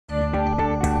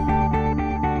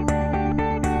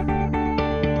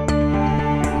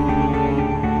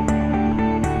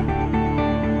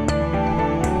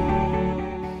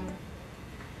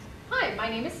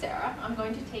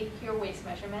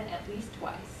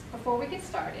Before we get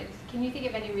started, can you think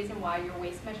of any reason why your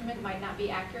waist measurement might not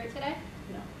be accurate today?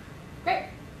 No. Great.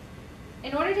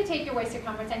 In order to take your waist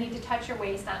circumference, I need to touch your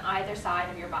waist on either side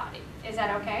of your body. Is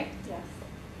that okay? Yes.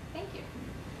 Thank you.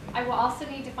 I will also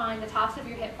need to find the tops of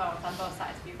your hip bones on both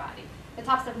sides of your body. The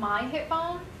tops of my hip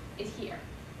bone is here.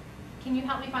 Can you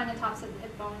help me find the tops of the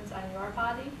hip bones on your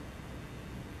body?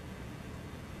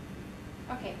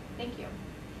 Okay, thank you.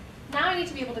 Now I need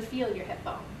to be able to feel your hip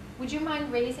bone. Would you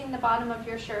mind raising the bottom of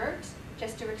your shirt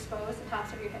just to expose the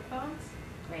tops of your hip bones?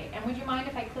 Great. And would you mind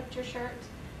if I clipped your shirt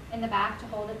in the back to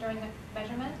hold it during the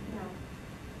measurement?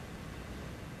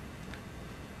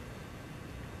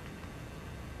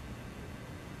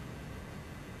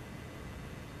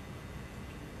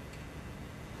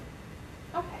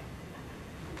 No. Okay.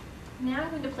 Now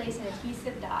I'm going to place an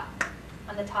adhesive dot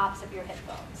on the tops of your hip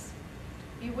bones.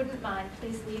 If you wouldn't mind,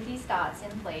 please leave these dots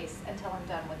in place until I'm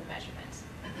done with the measurement.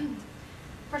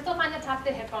 First, I'll find the top of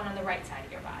the hip bone on the right side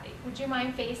of your body. Would you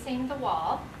mind facing the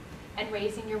wall and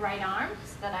raising your right arm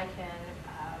so that I can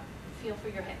feel for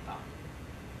your hip bone?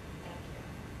 Thank you.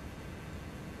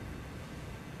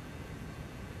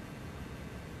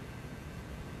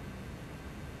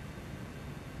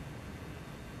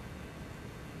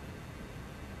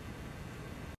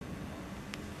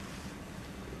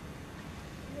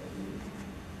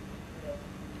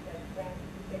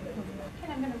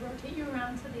 Okay, I'm going to rotate you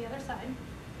around to the other side.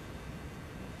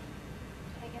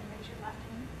 Okay, again, raise your left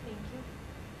hand. Thank you.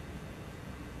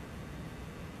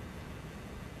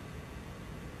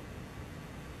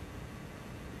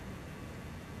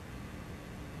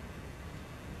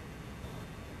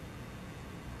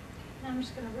 Now I'm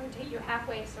just going to rotate you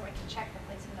halfway so I can check the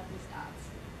placement of these dots.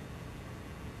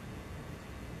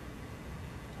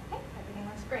 Okay, everything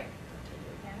looks great. Rotate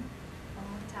you again one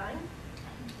more time.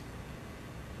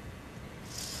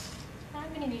 Now I'm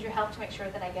going to need your help to make sure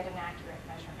that I get an accurate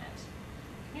measurement.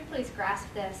 Can you please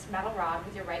grasp this metal rod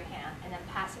with your right hand and then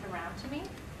pass it around to me?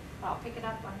 I'll pick it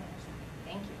up on the other side.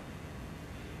 Thank you.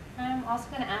 I'm also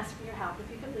going to ask for your help. If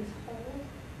you could please hold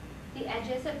the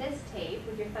edges of this tape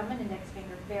with your thumb and index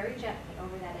finger very gently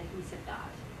over that adhesive dot.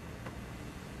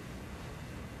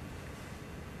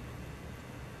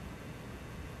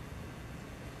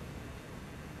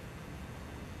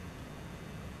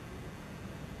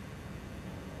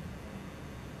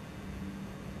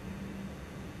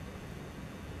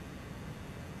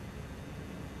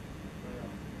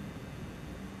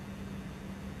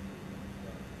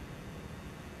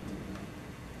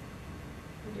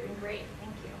 You're doing great.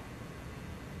 Thank you.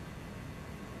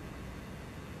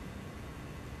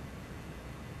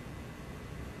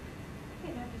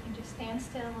 Okay, now if you can just stand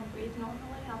still and breathe normally,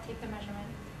 I'll take the measurement.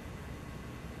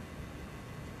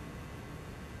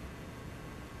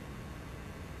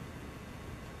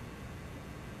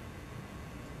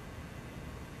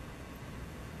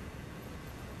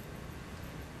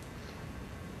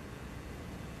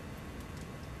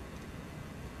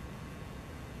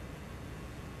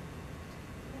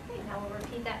 Okay, now we'll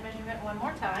repeat that measurement one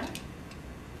more time.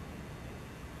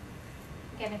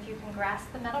 Again, if you can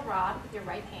grasp the metal rod with your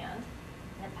right hand,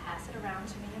 and then pass it around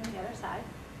to me on the other side.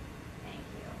 Thank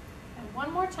you. And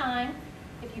one more time,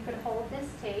 if you could hold this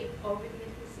tape over the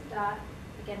adhesive dot,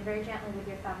 again, very gently with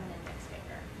your thumb and index finger.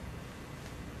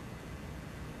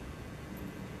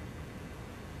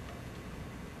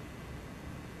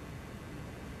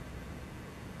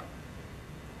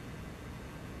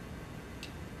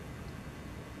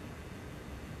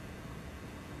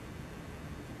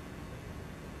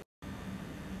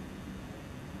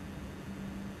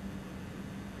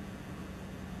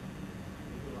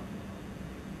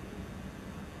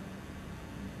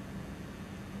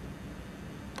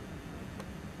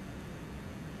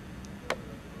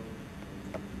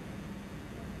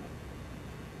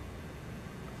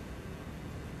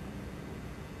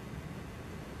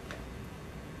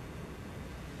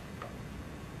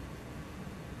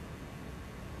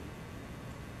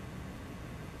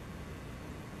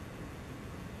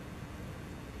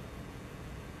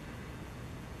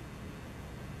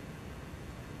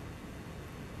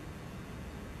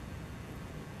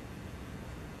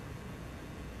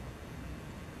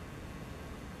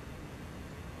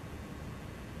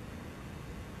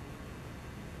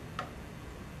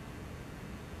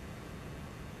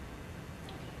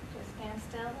 Stand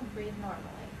still and breathe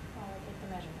normally while I take the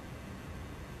measurement.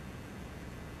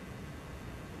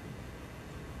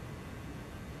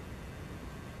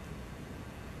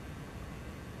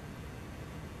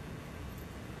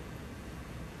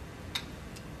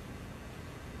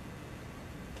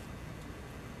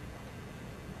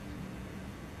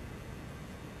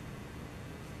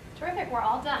 Terrific, we're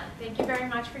all done. Thank you very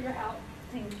much for your help.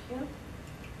 Thank you.